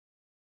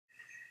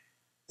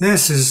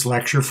This is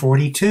Lecture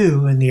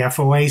 42 in the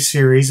FOA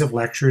series of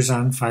lectures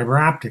on fiber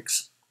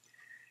optics.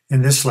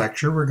 In this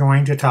lecture, we're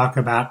going to talk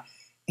about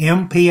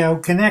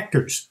MPO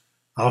connectors,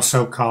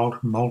 also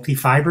called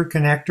multi-fiber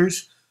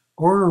connectors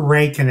or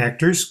array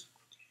connectors,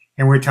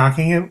 and we're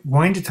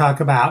going to talk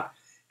about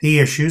the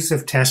issues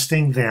of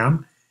testing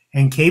them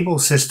and cable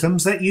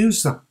systems that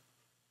use them.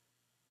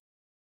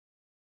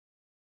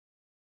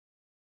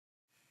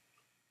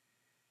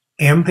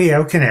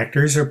 MPO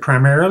connectors are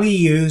primarily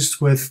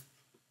used with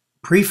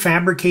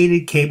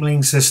prefabricated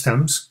cabling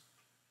systems,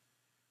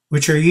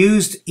 which are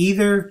used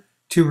either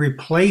to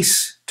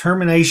replace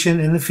termination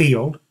in the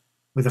field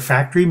with a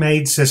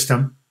factory-made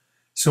system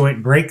so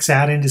it breaks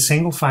out into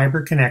single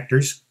fiber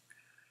connectors,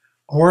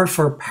 or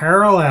for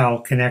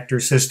parallel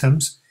connector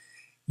systems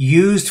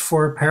used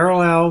for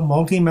parallel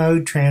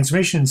multi-mode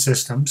transmission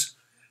systems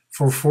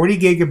for 40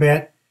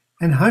 gigabit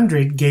and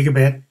 100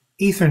 gigabit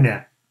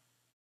Ethernet.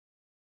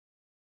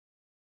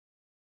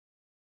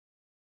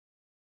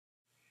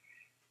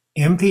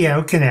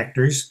 MPO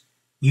connectors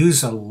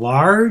use a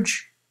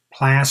large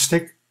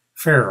plastic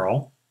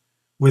ferrule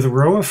with a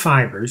row of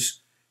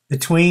fibers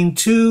between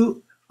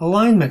two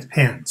alignment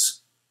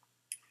pins.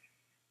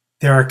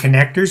 There are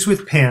connectors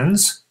with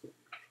pins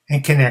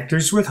and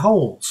connectors with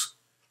holes,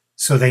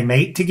 so they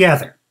mate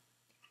together.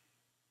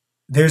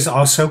 There's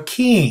also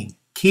keying,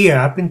 key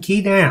up and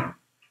key down.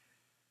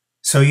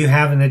 So you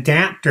have an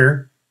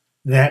adapter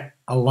that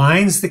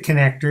aligns the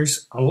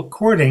connectors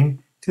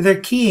according to their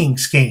keying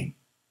scheme.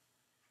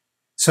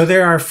 So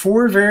there are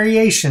 4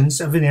 variations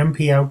of an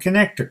MPO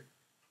connector: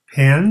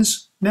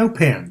 pins, no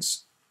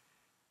pins,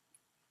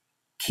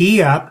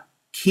 key up,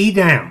 key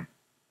down.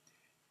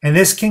 And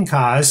this can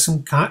cause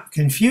some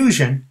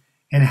confusion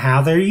in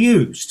how they're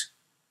used.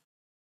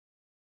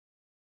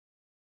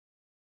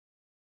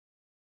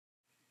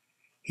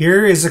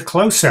 Here is a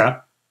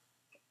close-up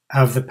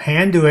of the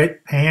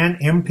Panduit Pan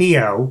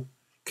MPO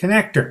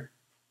connector.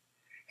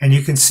 And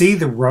you can see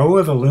the row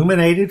of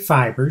illuminated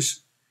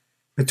fibers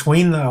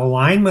between the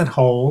alignment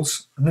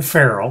holes in the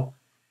ferrule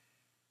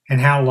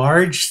and how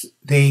large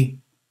the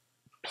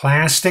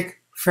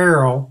plastic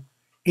ferrule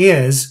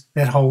is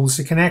that holds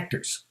the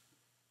connectors.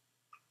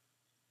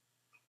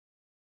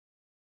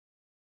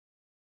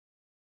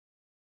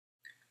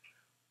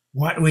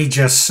 What we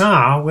just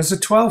saw was a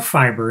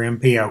 12-fiber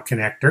MPO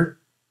connector,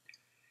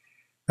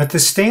 but the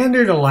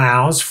standard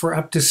allows for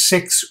up to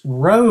 6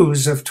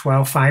 rows of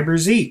 12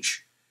 fibers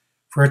each,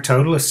 for a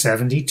total of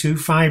 72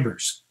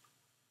 fibers.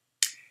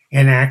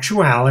 In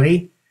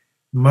actuality,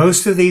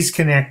 most of these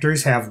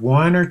connectors have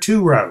 1 or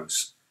 2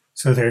 rows,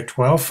 so they're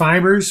 12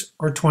 fibers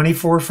or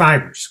 24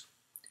 fibers.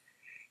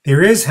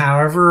 There is,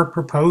 however, a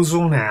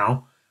proposal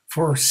now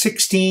for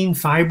 16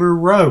 fiber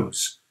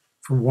rows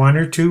for 1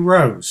 or 2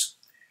 rows.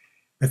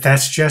 But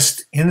that's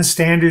just in the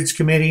Standards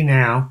Committee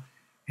now,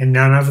 and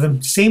none of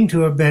them seem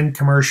to have been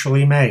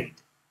commercially made.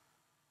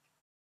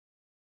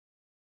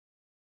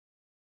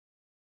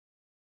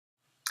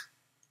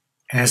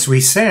 As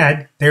we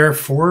said, there are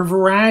 4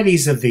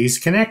 varieties of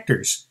these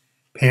connectors: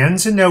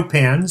 pins and no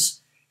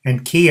pins,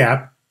 and key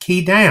up,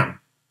 key down.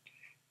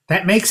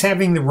 That makes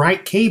having the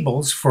right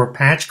cables for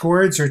patch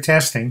cords or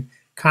testing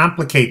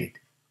complicated.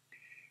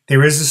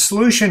 There is a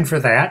solution for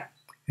that,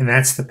 and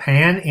that's the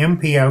Pan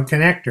MPO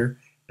connector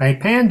by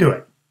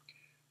Panduit,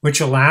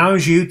 which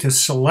allows you to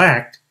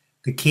select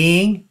the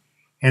keying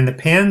and the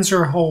pins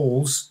or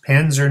holes,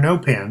 pins or no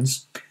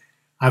pins,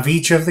 of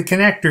each of the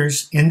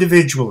connectors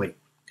individually.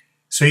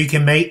 So you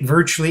can mate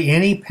virtually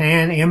any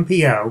Pan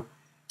MPO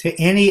to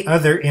any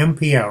other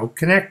MPO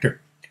connector,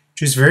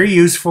 which is very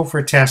useful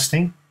for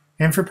testing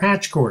and for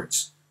patch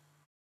cords.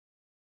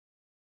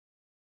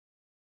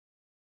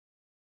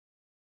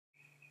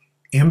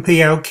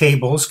 MPO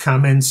cables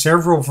come in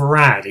several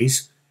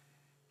varieties,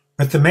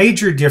 but the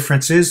major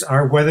differences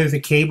are whether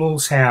the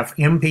cables have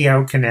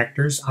MPO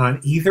connectors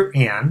on either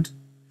end,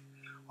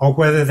 or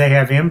whether they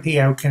have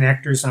MPO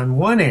connectors on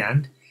one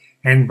end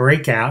and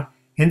break out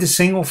into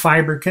single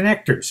fiber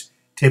connectors,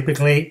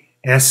 typically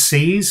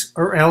SCs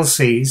or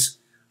LCs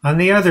on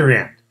the other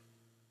end.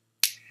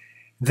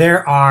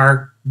 There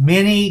are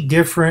many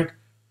different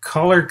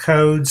color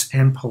codes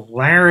and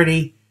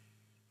polarity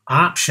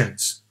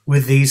options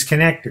with these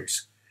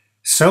connectors,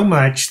 so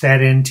much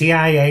that in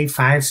TIA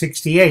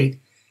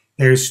 568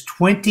 there's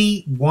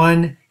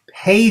 21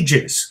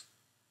 pages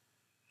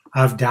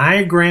of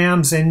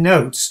diagrams and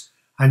notes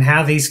on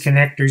how these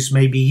connectors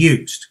may be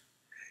used.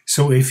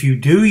 So if you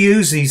do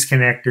use these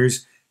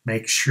connectors,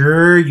 make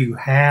sure you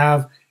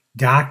have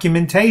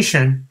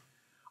documentation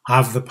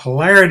of the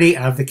polarity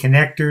of the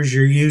connectors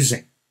you're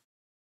using.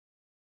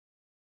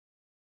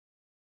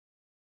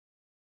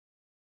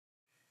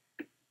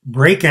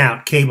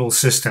 Breakout cable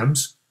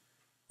systems,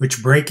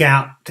 which break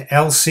out to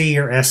LC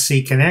or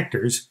SC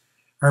connectors,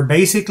 are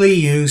basically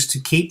used to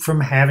keep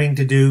from having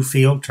to do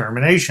field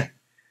termination.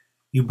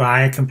 You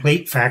buy a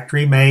complete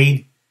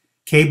factory-made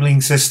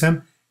cabling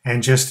system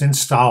and just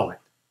install it.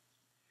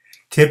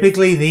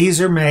 Typically, these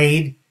are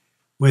made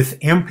with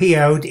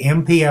MPO to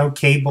MPO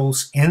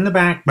cables in the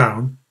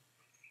backbone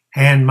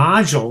and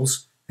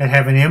modules that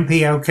have an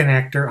MPO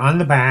connector on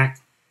the back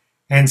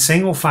and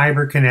single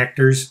fiber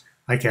connectors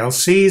like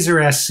LCs or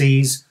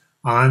SCs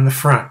on the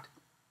front.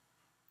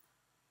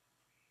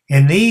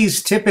 In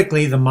these,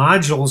 typically the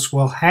modules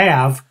will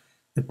have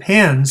the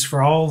pins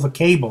for all the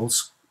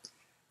cables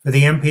for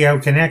the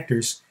MPO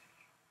connectors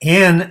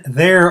in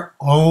their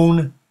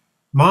own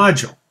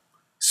module.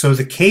 So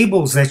the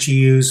cables that you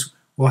use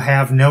will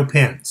have no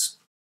pins.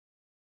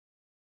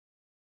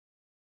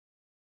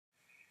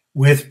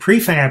 With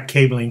prefab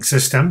cabling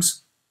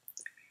systems,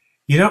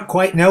 you don't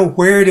quite know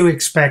where to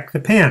expect the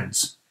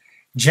pins.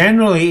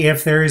 Generally,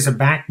 if there is a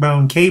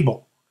backbone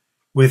cable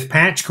with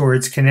patch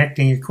cords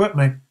connecting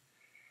equipment,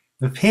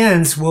 the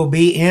pins will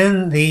be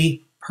in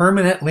the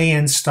permanently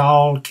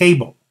installed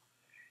cable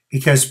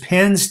because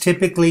pins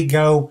typically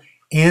go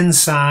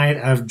inside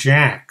of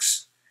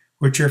jacks,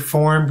 which are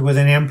formed with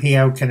an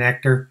MPO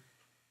connector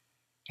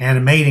and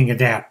a mating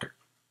adapter.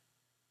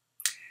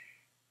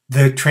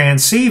 The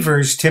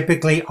transceivers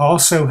typically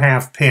also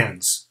have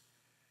pins,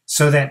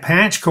 so that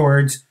patch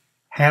cords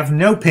have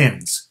no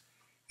pins.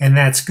 And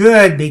that's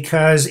good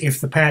because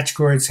if the patch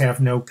cords have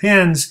no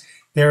pins,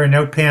 there are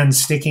no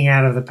pins sticking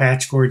out of the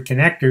patch cord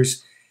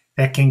connectors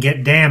that can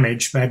get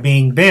damaged by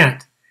being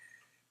bent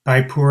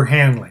by poor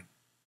handling.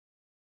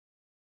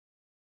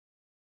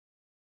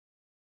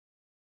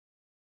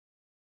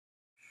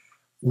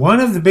 One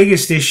of the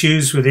biggest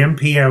issues with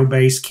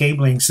MPO-based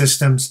cabling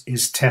systems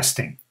is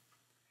testing.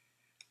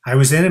 I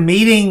was in a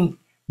meeting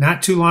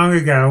not too long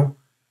ago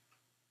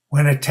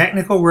when a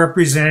technical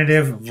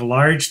representative of a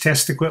large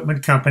test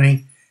equipment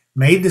company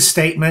made the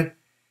statement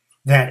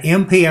that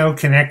MPO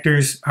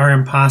connectors are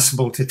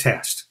impossible to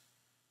test.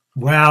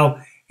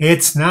 Well,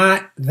 it's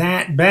not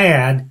that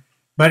bad,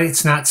 but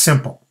it's not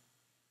simple.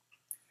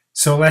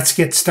 So let's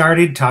get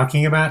started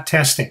talking about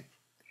testing.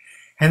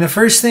 And the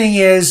first thing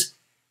is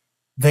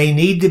they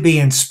need to be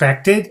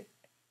inspected,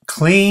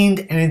 cleaned,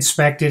 and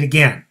inspected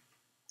again.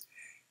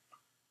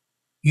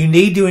 You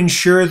need to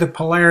ensure the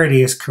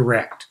polarity is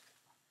correct.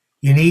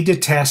 You need to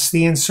test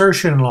the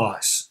insertion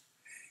loss.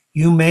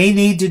 You may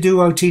need to do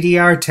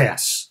OTDR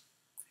tests.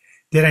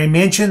 Did I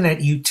mention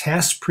that you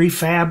test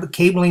prefab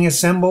cabling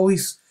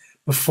assemblies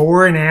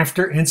before and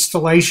after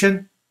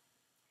installation?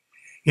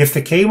 If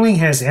the cabling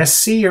has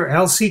SC or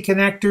LC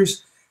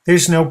connectors,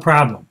 there's no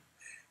problem.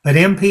 But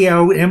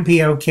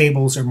MPO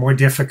cables are more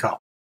difficult.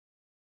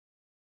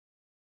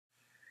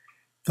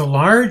 The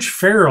large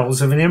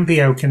ferrules of an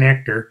MPO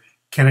connector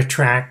can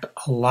attract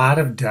a lot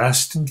of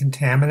dust and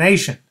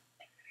contamination.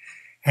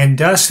 And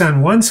dust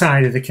on one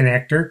side of the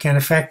connector can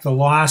affect the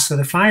loss of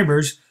the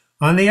fibers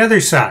on the other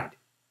side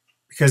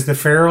because the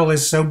ferrule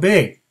is so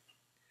big.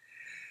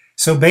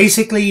 So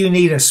basically you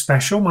need a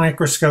special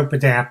microscope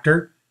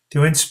adapter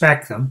to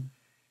inspect them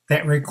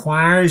that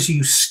requires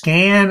you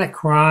scan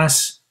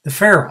across the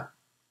ferrule.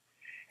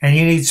 And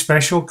you need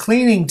special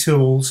cleaning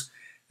tools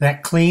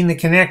that clean the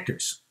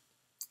connectors.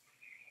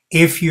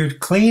 If you're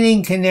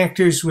cleaning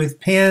connectors with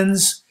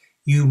pins,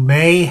 you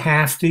may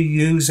have to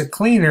use a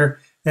cleaner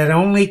that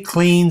only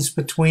cleans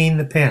between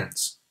the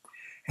pins.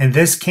 And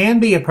this can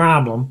be a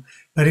problem,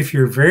 but if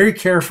you're very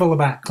careful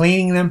about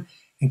cleaning them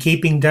and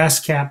keeping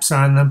dust caps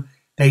on them,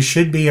 they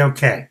should be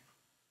okay.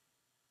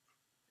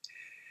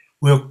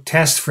 We'll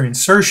test for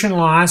insertion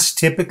loss,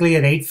 typically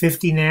at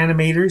 850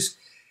 nanometers,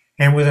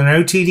 and with an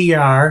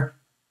OTDR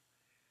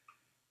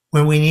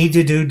when we need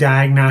to do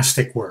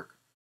diagnostic work.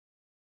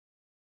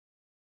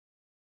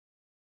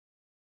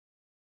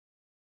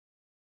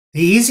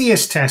 The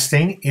easiest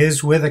testing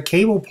is with a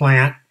cable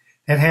plant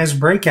that has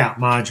breakout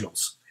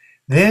modules.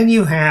 Then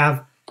you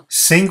have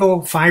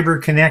single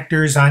fiber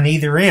connectors on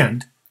either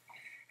end,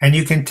 and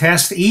you can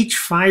test each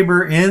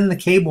fiber in the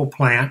cable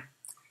plant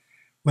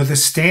with a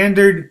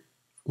standard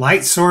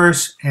light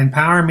source and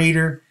power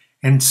meter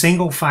and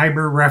single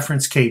fiber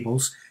reference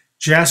cables,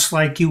 just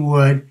like you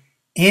would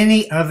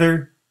any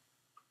other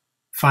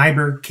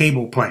fiber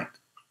cable plant.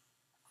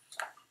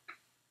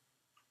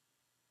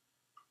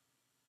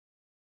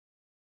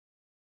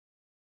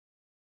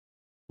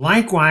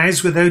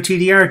 Likewise with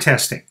OTDR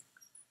testing.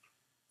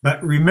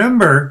 But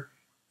remember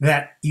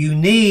that you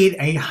need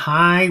a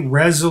high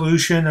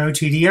resolution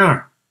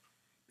OTDR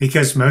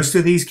because most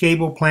of these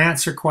cable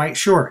plants are quite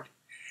short.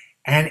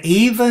 And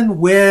even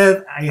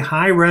with a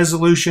high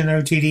resolution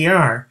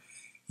OTDR,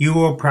 you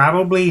will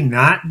probably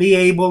not be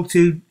able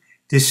to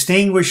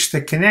distinguish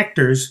the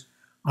connectors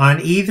on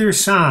either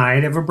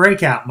side of a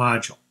breakout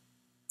module.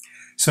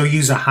 So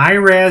use a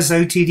high-res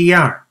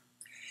OTDR.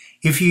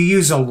 If you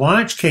use a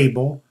launch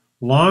cable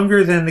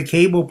longer than the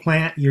cable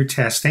plant you're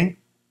testing,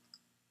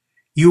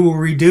 you will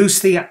reduce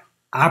the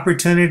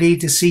opportunity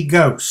to see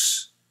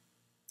ghosts,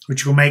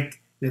 which will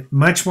make it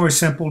much more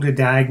simple to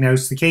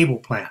diagnose the cable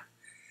plant.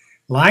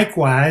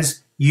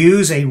 Likewise,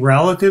 use a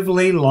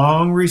relatively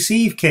long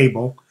receive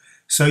cable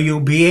so you'll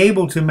be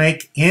able to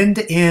make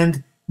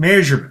end-to-end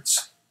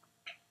measurements.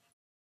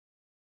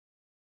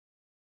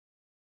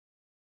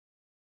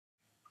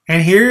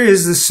 And here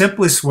is the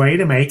simplest way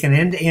to make an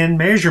end-to-end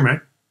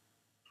measurement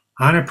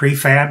on a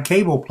prefab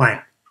cable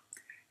plant.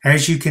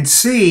 As you can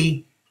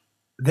see,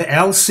 the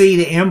LC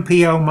to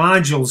MPO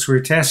modules we're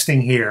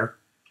testing here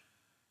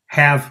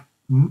have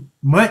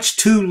much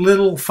too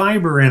little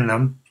fiber in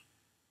them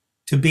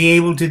to be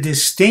able to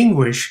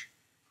distinguish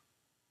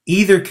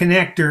either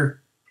connector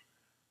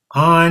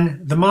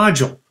on the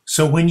module.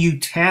 So when you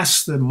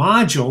test the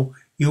module,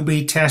 you'll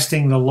be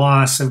testing the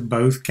loss of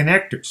both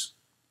connectors.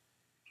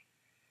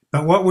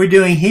 But what we're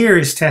doing here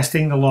is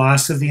testing the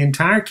loss of the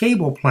entire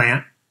cable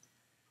plant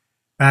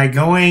by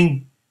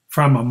going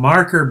from a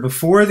marker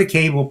before the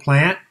cable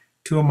plant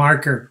to a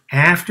marker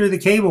after the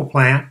cable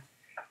plant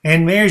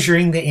and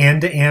measuring the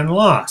end-to-end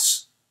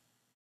loss.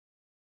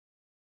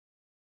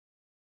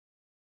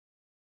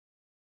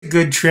 A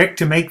good trick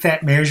to make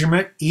that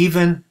measurement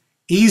even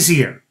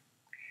easier.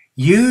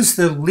 Use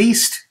the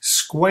least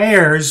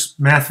squares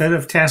method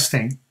of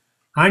testing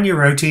on your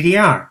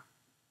OTDR.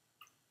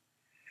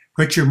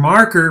 Put your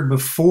marker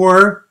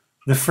before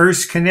the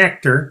first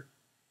connector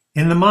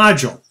in the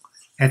module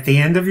at the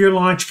end of your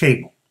launch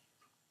cable,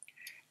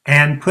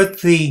 and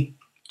put the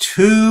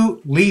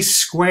two least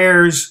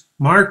squares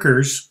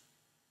markers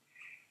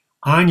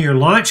on your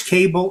launch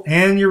cable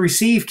and your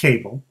receive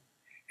cable,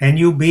 and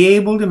you'll be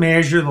able to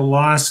measure the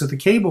loss of the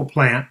cable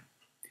plant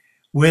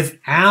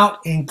without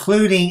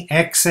including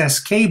excess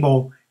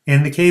cable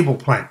in the cable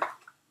plant.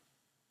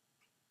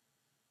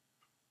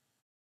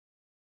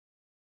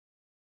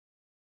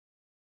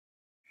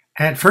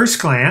 At first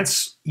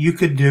glance, you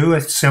could do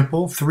a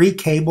simple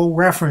 3-cable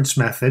reference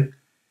method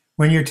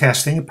when you're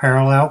testing a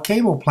parallel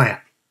cable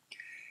plant.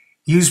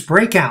 Use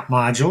breakout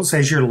modules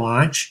as your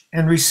launch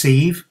and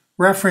receive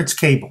reference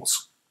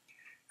cables.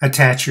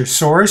 Attach your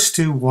source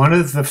to one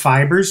of the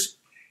fibers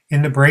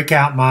in the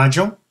breakout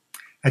module.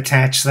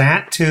 Attach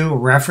that to a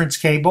reference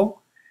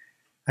cable.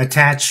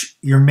 Attach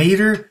your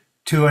meter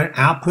to an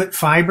output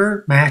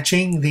fiber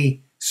matching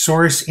the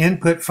source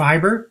input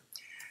fiber.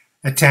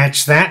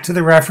 Attach that to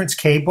the reference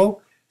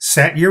cable.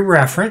 Set your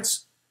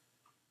reference.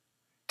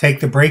 Take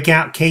the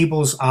breakout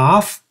cables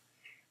off.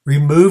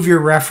 Remove your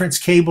reference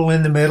cable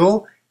in the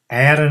middle.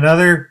 Add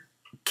another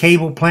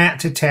cable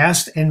plant to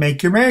test and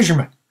make your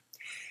measurement.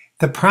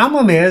 The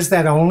problem is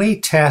that only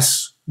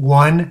tests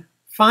one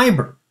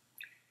fiber.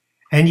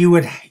 And you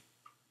would,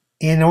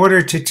 in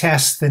order to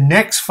test the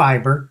next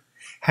fiber,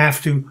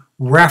 have to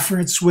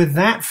reference with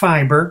that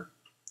fiber,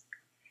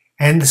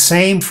 and the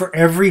same for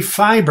every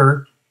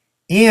fiber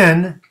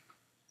in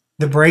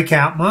the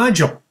breakout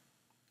module.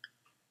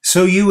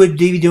 So you would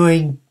be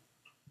doing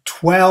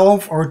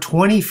 12 or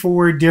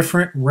 24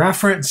 different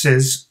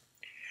references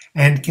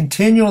and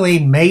continually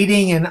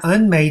mating and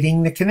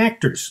unmating the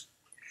connectors.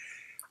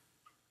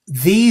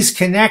 These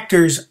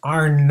connectors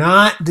are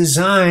not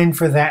designed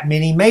for that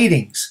many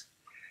matings.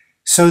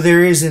 So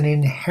there is an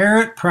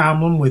inherent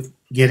problem with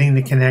getting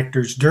the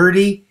connectors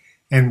dirty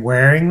and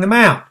wearing them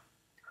out.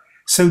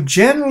 So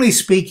generally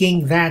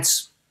speaking,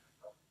 that's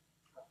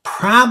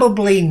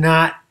probably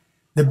not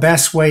the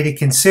best way to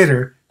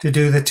consider to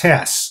do the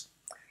tests.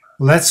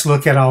 Let's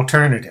look at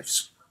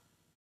alternatives.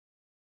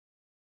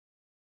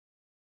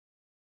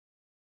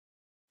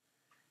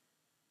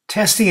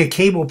 Testing a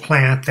cable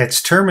plant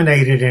that's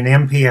terminated in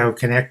MPO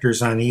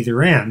connectors on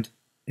either end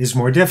is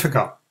more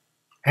difficult,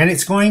 and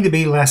it's going to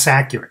be less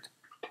accurate.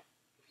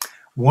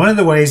 One of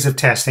the ways of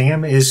testing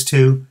them is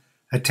to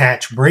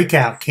attach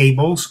breakout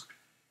cables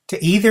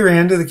to either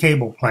end of the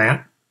cable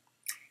plant,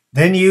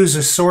 then use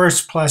a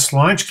source plus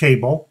launch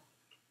cable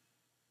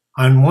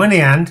on one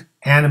end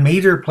and a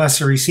meter plus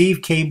a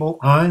receive cable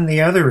on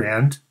the other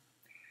end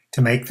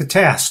to make the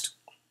test.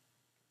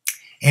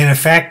 In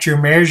effect,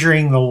 you're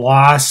measuring the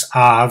loss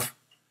of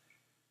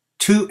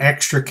 2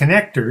 extra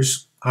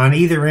connectors on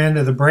either end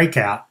of the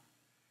breakout,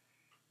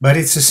 but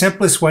it's the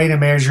simplest way to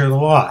measure the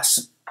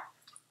loss.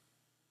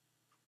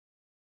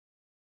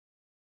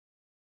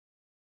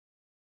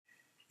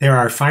 There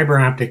are fiber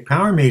optic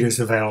power meters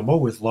available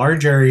with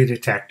large area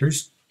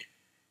detectors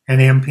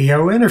and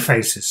MPO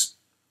interfaces.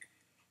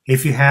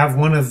 If you have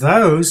one of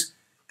those,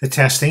 the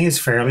testing is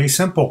fairly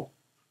simple.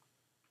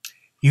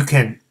 You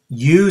can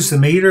use the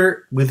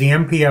meter with the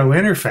MPO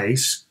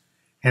interface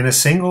and a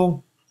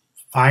single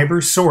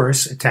fiber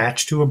source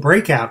attached to a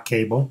breakout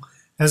cable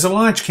as a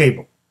launch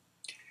cable.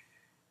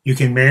 You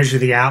can measure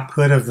the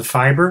output of the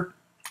fiber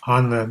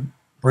on the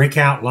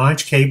breakout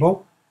launch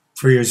cable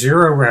for your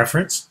zero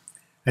reference.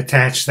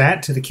 Attach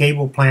that to the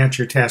cable plant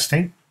you're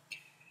testing.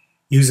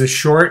 Use a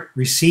short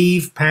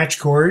receive patch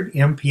cord,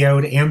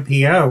 MPO to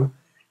MPO,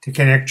 to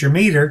connect your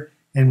meter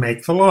and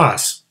make the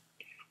loss.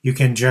 You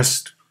can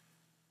just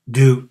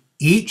do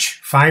each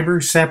fiber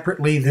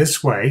separately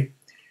this way,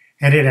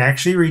 and it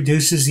actually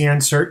reduces the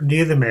uncertainty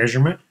of the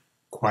measurement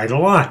quite a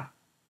lot.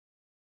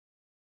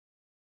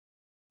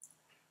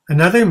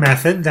 Another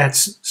method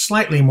that's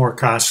slightly more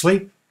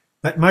costly,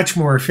 but much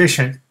more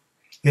efficient,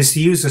 is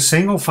to use a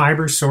single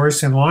fiber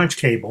source and launch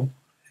cable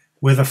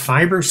with a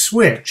fiber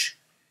switch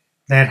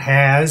that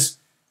has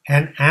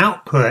an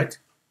output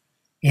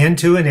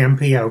into an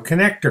MPO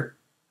connector.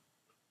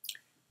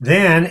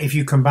 Then, if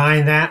you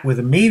combine that with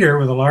a meter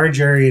with a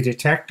large area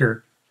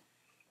detector,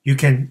 you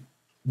can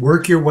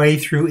work your way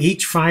through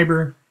each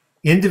fiber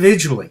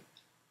individually.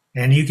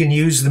 And you can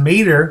use the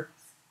meter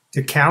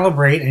to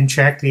calibrate and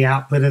check the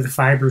output of the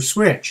fiber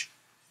switch.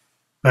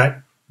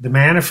 But the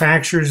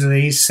manufacturers of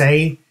these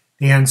say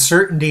the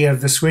uncertainty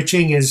of the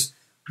switching is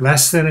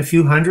less than a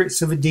few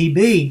hundredths of a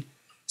dB.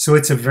 So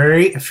it's a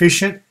very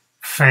efficient,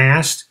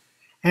 fast,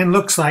 and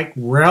looks like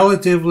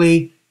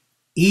relatively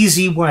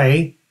easy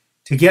way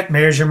to get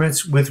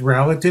measurements with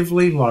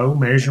relatively low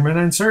measurement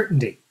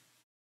uncertainty.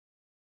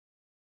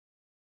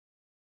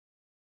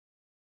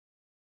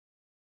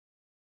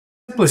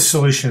 The simplest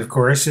solution, of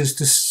course, is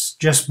to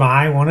just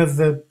buy one of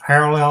the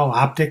parallel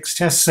optics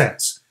test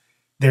sets.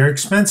 They're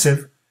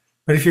expensive,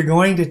 but if you're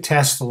going to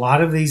test a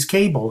lot of these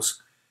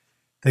cables,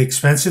 the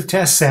expensive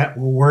test set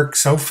will work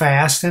so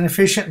fast and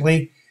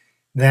efficiently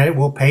that it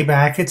will pay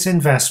back its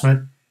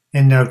investment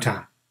in no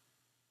time.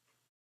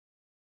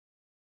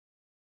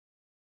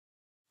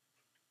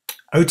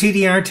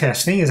 OTDR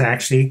testing is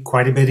actually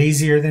quite a bit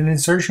easier than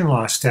insertion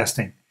loss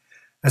testing,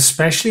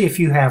 especially if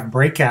you have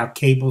breakout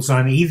cables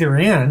on either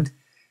end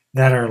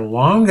that are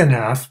long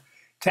enough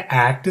to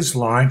act as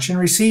launch and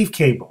receive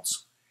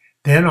cables.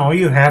 Then all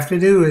you have to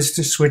do is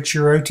to switch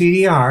your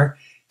OTDR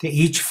to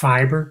each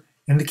fiber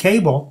in the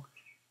cable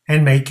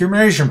and make your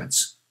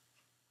measurements.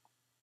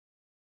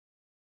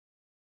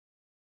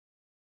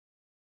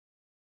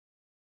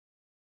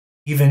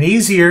 Even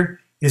easier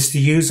is to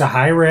use a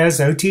high-res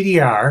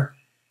OTDR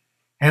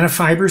and a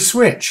fiber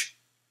switch.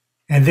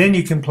 And then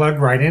you can plug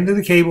right into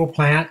the cable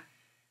plant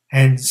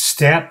and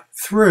step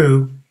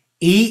through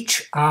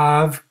each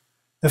of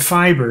the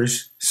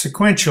fibers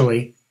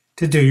sequentially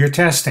to do your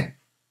testing.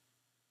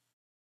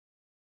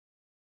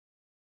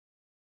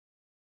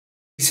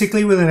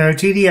 Basically, with an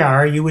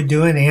OTDR, you would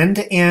do an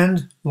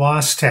end-to-end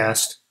loss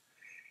test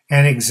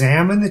and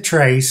examine the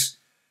trace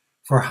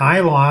for high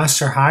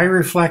loss or high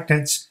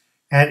reflectance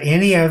at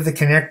any of the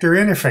connector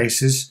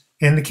interfaces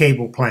in the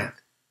cable plant.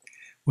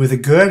 With a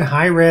good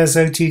high-res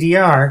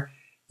OTDR,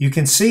 you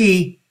can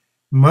see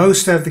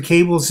most of the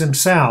cables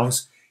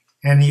themselves,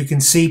 and you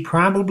can see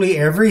probably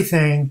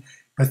everything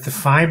but the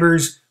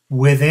fibers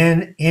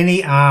within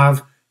any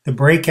of the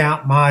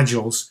breakout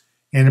modules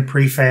in a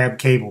prefab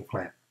cable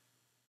plant.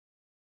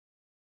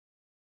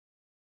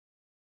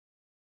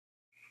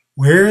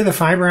 We're the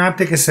Fiber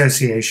Optic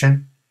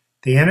Association,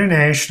 the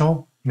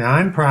international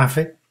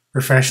nonprofit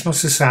professional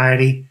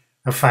society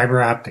of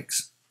fiber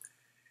optics.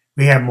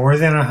 We have more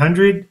than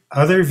 100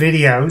 other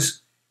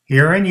videos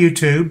here on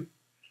YouTube,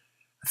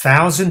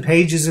 1,000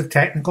 pages of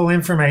technical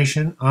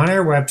information on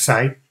our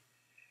website,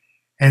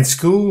 and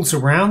schools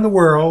around the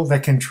world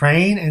that can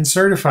train and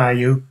certify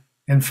you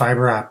in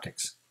fiber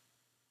optics.